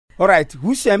All right,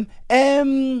 Shem.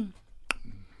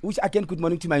 Which again, good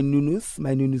morning to my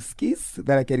nunuskis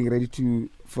that are getting ready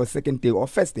for second day or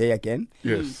first day again.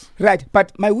 Yes. Right,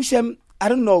 but my Shem, I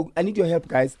don't know. I need your help,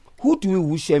 guys. Who do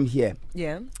we Shem here?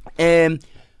 Yeah.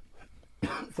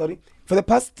 Sorry. For the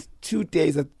past 2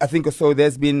 days, I think or so,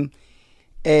 there's been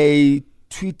a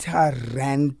Twitter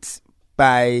rant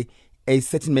by a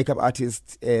certain makeup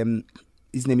artist.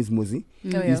 His name is Muzi. He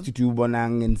used to do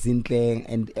Bonang and Zintle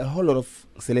and a whole lot of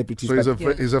celebrities. So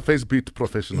he's a face beat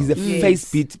professional. He's a face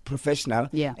beat professional.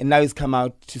 Yeah. And now he's come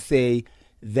out to say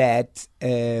that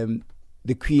the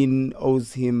Queen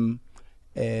owes him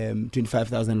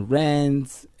 25,000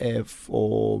 rands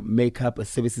for makeup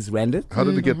services rendered. How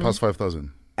did he get past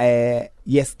 5,000?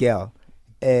 Yes, girl.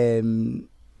 And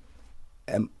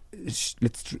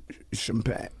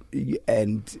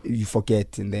you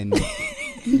forget, and then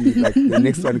like the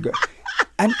next one go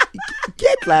and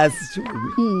get last,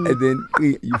 and then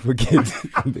you forget,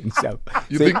 and then shout.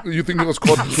 You think he was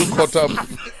too caught up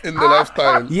in the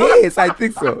lifestyle? Yes, I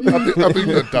think so. I think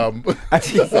you're dumb. I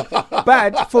think so.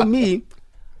 But for me,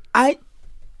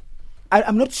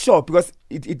 I'm not sure, because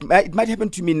it might happen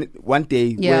to me one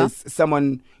day where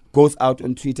someone goes out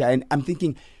on Twitter, and I'm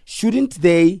thinking, shouldn't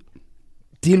they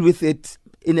deal with it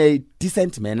in a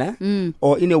decent manner,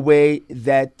 or in a way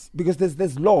that, because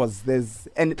there's laws,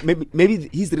 and maybe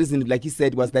his reason, like he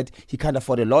said, was that he can't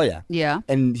afford a lawyer,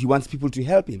 and he wants people to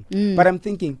help him. But I'm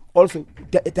thinking also,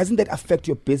 doesn't that affect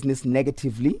your business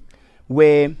negatively,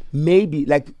 where maybe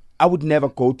like I would never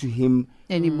go to him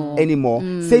anymore.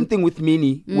 Same thing with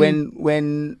Minnie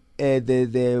when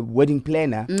the wedding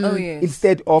planner,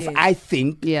 instead of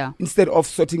instead of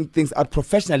sorting things out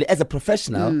professionally as a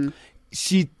professional,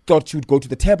 she thought she would go to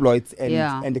the tabloids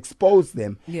and expose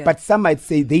them. But some might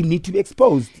say they need to be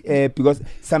exposed because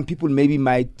some people maybe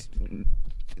might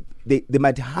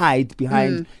hide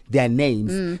behind their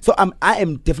names. So I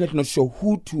am definitely not sure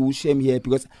who to shame here,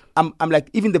 because I'm like,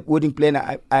 even the wedding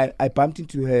planner, I bumped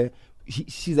into her.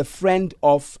 She's a friend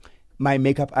of my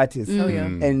makeup artist,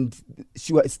 and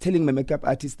she was telling my makeup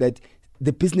artist that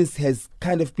the business has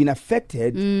kind of been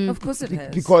affected. Of course it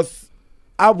has. Because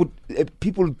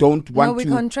people don't want to. We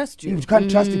can't trust you. You can't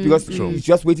trust it, because it's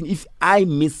just waiting. If I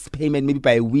miss payment maybe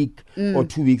by a week or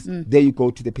 2 weeks, there you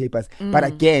go to the papers. But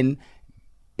again,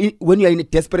 when you're in a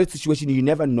desperate situation, you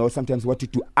never know sometimes what to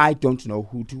do. I don't know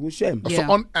who to shame. So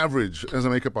on average, as a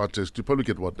makeup artist, you probably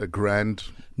get what, $1,000?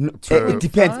 It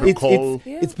depends.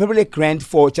 It's probably $1,000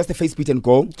 for just a face beat and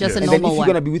go. Just a and normal then if you're one.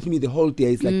 gonna be with me the whole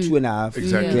day, it's like 2.5.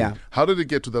 Exactly. Yeah. How did it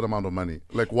get to that amount of money?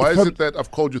 Like, why is it that I've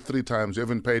called you 3 times, you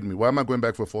haven't paid me? Why am I going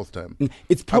back for a 4th time?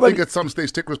 It's probably, I think at some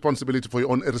stage, take responsibility for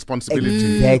your own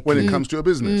irresponsibility when it comes to your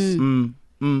business.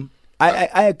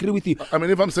 I agree with you. I mean,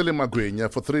 if I'm selling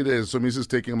Magwenya for 3 days, Somizi'S is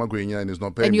taking Magwenya and he's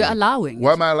not paying and you're me. allowing.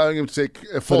 Why am I allowing him to take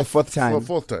for the 4th time?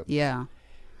 For a 4th time. Yeah.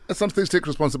 At some stage, take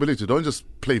responsibility. Don't just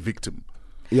play victim.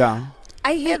 Yeah.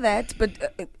 I hear that, but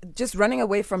just running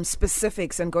away from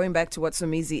specifics and going back to what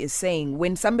Somizi is saying,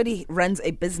 when somebody runs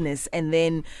a business and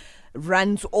then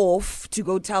runs off to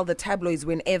go tell the tabloids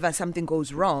whenever something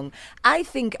goes wrong, I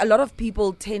think a lot of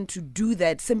people tend to do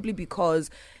that simply because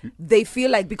they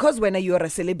feel like, because when you're a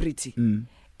celebrity,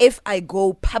 if I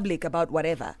go public about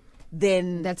whatever,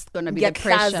 then that's going to be the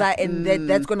pressure, and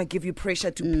that's going to give you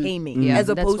pressure to pay me, as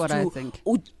that's opposed what to I think.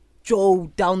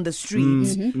 Joe down the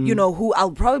street, you know, who I'll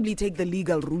probably take the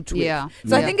legal route with.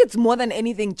 So I think it's more than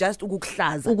anything just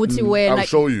ukuklaza. I'll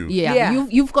show you.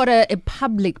 You've got a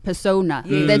public persona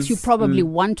that you probably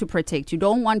want to protect. You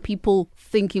don't want people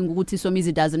thinking Uguti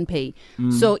Somizi doesn't pay.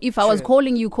 So if I was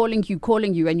calling you,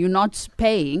 and you're not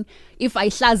paying, if I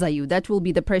hlaza you, that will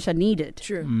be the pressure needed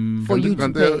for you to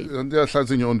pay. And they're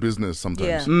slazing your own business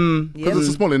sometimes. Because it's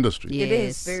a small industry. It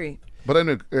is, very. But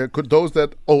anyway, could those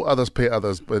that owe others pay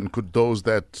others, and could those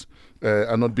that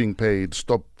are not being paid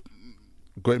stop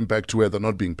going back to where they're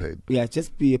not being paid? Yeah,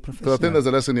 just be a professional. So I think there's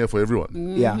a lesson here for everyone.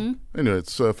 Yeah. Anyway,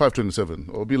 it's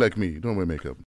 5:27. Or be like me. Don't wear makeup.